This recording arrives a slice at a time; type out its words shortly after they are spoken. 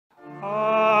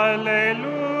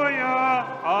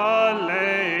Alleluia, alleluia.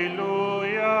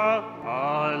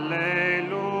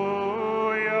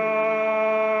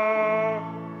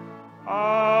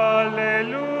 Alleluia,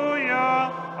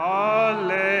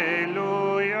 alleluia,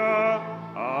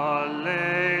 alleluia.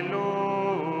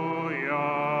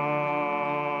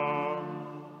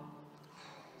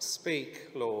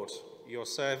 Speak, Lord, your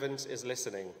servant is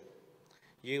listening.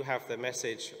 You have the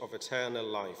message of eternal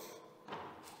life.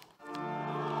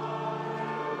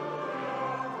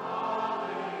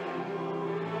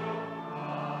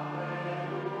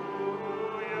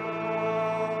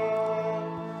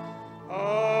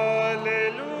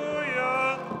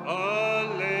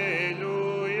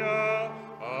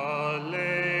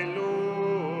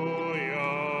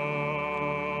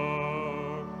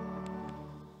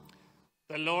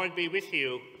 The Lord be with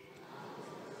you.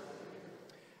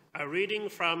 A reading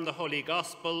from the Holy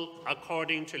Gospel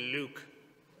according to Luke.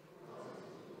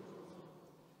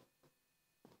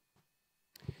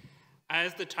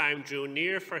 As the time drew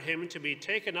near for him to be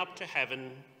taken up to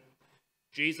heaven,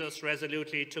 Jesus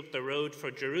resolutely took the road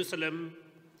for Jerusalem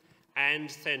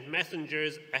and sent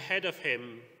messengers ahead of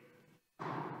him.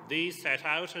 These set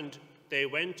out and they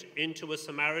went into a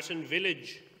Samaritan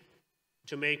village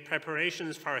to make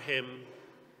preparations for him.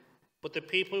 But the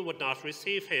people would not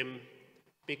receive him,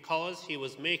 because he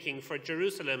was making for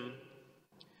Jerusalem.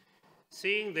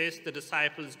 Seeing this, the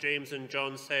disciples James and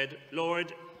John said,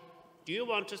 "Lord, do you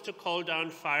want us to call down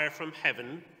fire from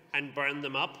heaven and burn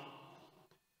them up?"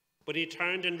 But he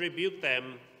turned and rebuked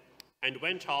them and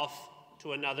went off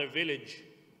to another village.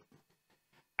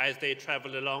 As they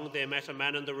traveled along, they met a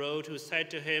man on the road who said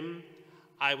to him,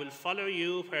 "I will follow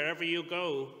you wherever you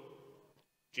go."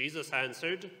 Jesus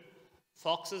answered,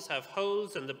 "Foxes have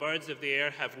holes and the birds of the air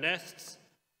have nests,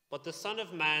 but the Son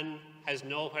of Man has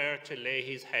nowhere to lay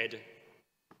his head."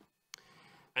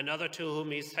 Another to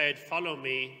whom he said, "Follow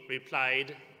me,"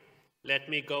 replied, "Let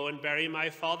me go and bury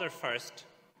my father first."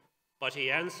 But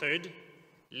he answered,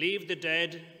 "Leave the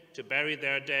dead to bury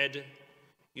their dead.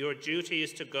 Your duty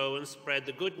is to go and spread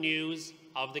the good news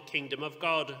of the kingdom of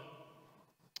God."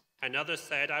 Another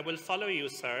said, "I will follow you,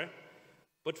 sir,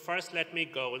 but first let me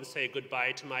go and say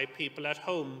goodbye to my people at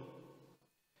home."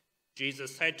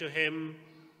 Jesus said to him,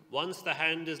 "Once the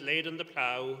hand is laid on the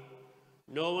plough,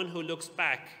 no one who looks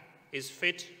back is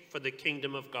fit for the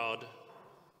kingdom of God."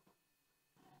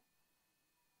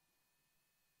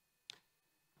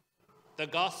 The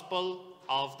Gospel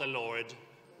of the Lord.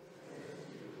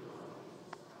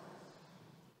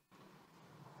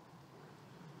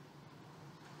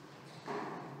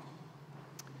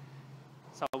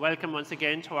 So welcome once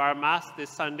again to our Mass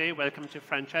this Sunday. Welcome to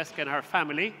Francesca and her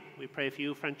family. We pray for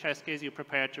you, Francesca, as you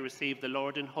prepare to receive the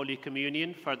Lord in Holy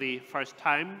Communion for the first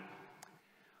time.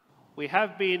 We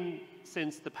have been,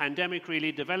 since the pandemic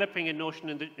really, developing a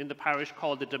notion in the parish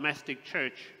called the domestic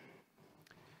church.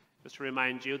 Just to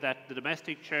remind you that the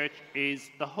domestic church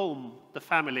is the home, the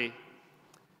family.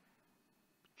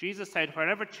 Jesus said,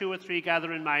 "Wherever 2 or 3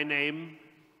 gather in my name,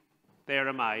 there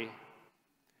am I."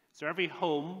 So every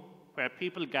home where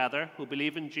people gather who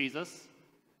believe in Jesus,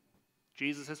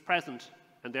 Jesus is present.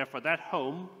 And therefore that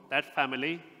home, that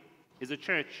family, is a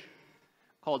church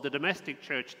called the domestic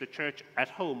church, the church at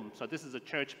home. So this is a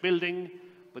church building,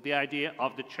 but the idea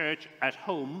of the church at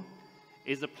home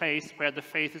is a place where the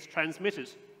faith is transmitted,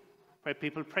 where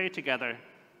people pray together,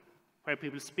 where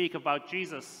people speak about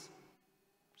Jesus,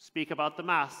 speak about the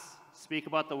Mass, speak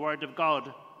about the Word of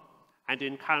God, and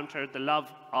encounter the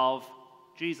love of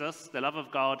Jesus, the love of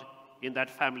God, in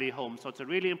that family home. So it's a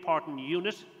really important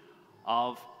unit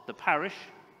of the parish,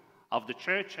 of the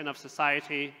church, and of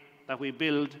society that we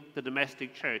build the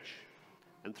domestic church.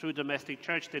 And through domestic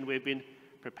church, then, we've been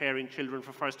preparing children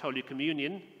for First Holy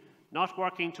Communion, not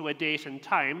working to a date and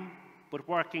time, but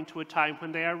working to a time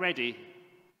when they are ready.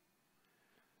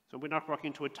 So we're not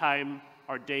working to a time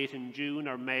or date in June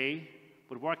or May,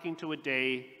 but working to a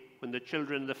day when the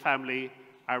children and the family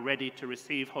are ready to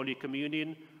receive Holy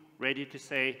Communion, ready to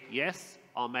say, "Yes,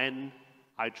 Amen,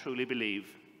 I truly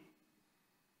believe."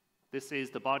 This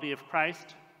is the body of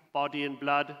Christ, body and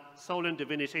blood, soul and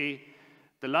divinity,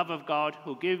 the love of God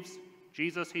who gives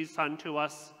Jesus, his Son, to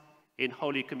us in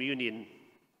Holy Communion.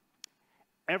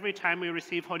 Every time we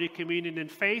receive Holy Communion in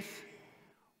faith,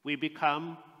 we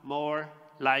become more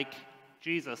like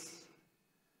Jesus.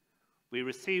 We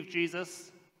receive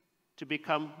Jesus to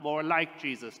become more like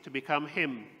Jesus, to become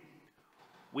him.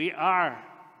 We are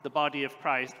the body of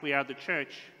Christ. We are the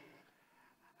church.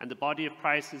 And the body of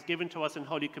Christ is given to us in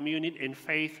Holy Communion. In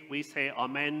faith, we say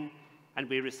Amen, and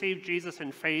we receive Jesus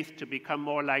in faith to become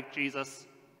more like Jesus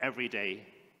every day.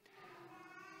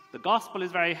 The gospel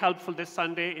is very helpful this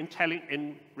Sunday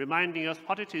in reminding us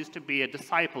what it is to be a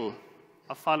disciple,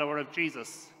 a follower of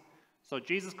Jesus. So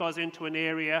Jesus goes into an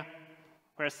area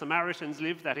where Samaritans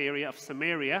live, that area of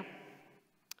Samaria,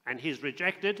 and he's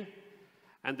rejected.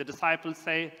 And the disciples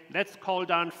say, let's call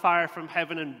down fire from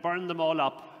heaven and burn them all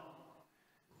up.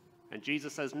 And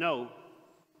Jesus says no.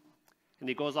 And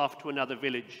he goes off to another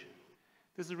village.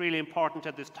 This is really important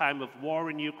at this time of war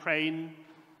in Ukraine,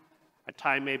 a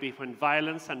time maybe when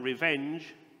violence and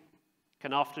revenge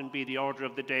can often be the order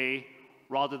of the day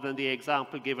rather than the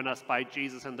example given us by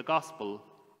Jesus in the gospel.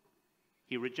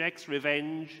 He rejects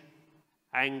revenge,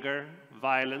 anger,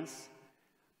 violence,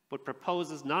 but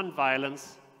proposes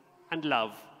non-violence and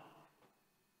love.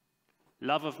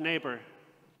 Love of neighbor.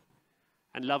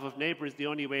 And love of neighbor is the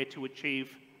only way to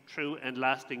achieve true and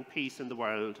lasting peace in the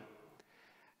world.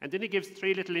 And then he gives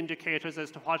three little indicators as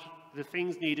to what the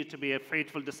things needed to be a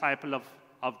faithful disciple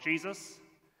of Jesus.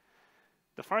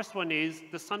 The first one is,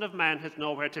 the Son of Man has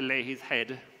nowhere to lay his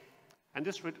head. And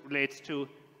this relates to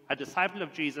a disciple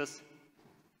of Jesus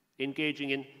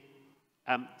engaging in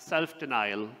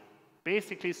self-denial,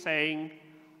 basically saying,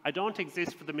 I don't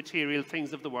exist for the material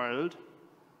things of the world.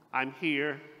 I'm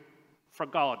here for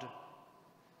God,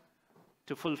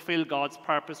 to fulfill God's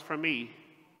purpose for me.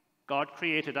 God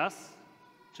created us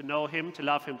to know him, to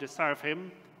love him, to serve him.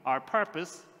 Our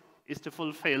purpose is to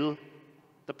fulfill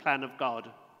the plan of God.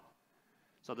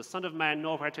 So the Son of Man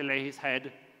nowhere to lay his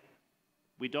head.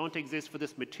 We don't exist for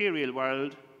this material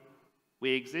world.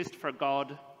 We exist for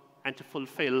God and to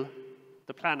fulfill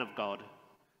the plan of God.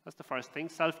 That's the first thing,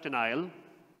 self-denial.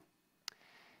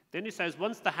 Then he says,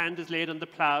 once the hand is laid on the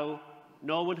plow,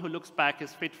 no one who looks back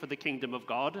is fit for the kingdom of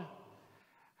God.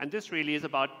 And this really is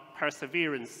about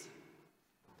perseverance.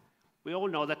 We all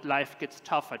know that life gets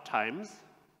tough at times.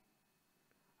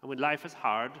 And when life is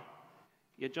hard,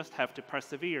 you just have to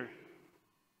persevere.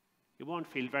 You won't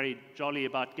feel very jolly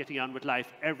about getting on with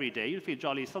life every day. You'll feel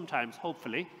jolly sometimes,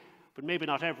 hopefully, but maybe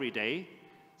not every day.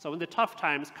 So when the tough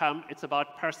times come, it's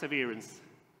about perseverance.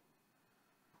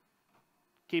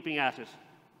 Keeping at it.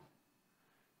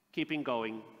 Keeping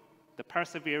going. The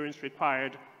perseverance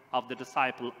required of the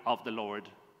disciple of the Lord.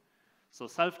 So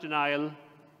self-denial,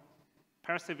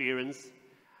 perseverance,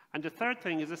 and the third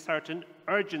thing is a certain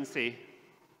urgency.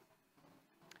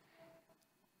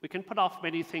 We can put off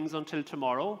many things until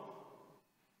tomorrow,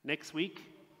 next week.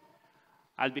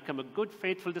 I'll become a good,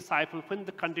 faithful disciple when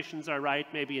the conditions are right,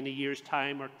 maybe in a year's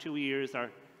time or 2 years, or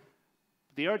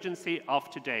the urgency of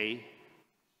today.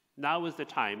 Now is the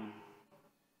time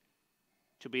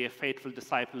to be a faithful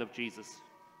disciple of Jesus.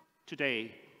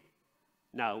 Today,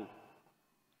 now.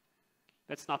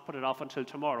 Let's not put it off until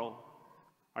tomorrow,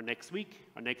 or next week,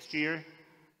 or next year.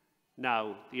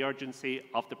 Now, the urgency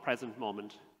of the present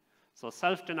moment. So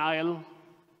self-denial,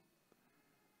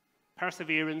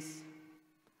 perseverance,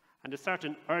 and a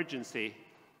certain urgency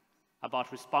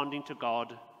about responding to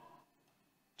God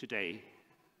today.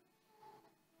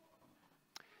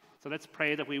 So let's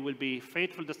pray that we will be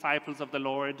faithful disciples of the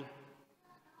Lord,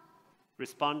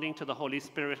 responding to the Holy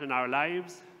Spirit in our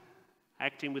lives,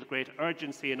 acting with great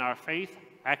urgency in our faith,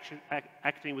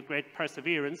 acting with great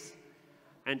perseverance,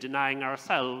 and denying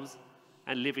ourselves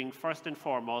and living first and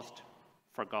foremost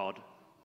for God.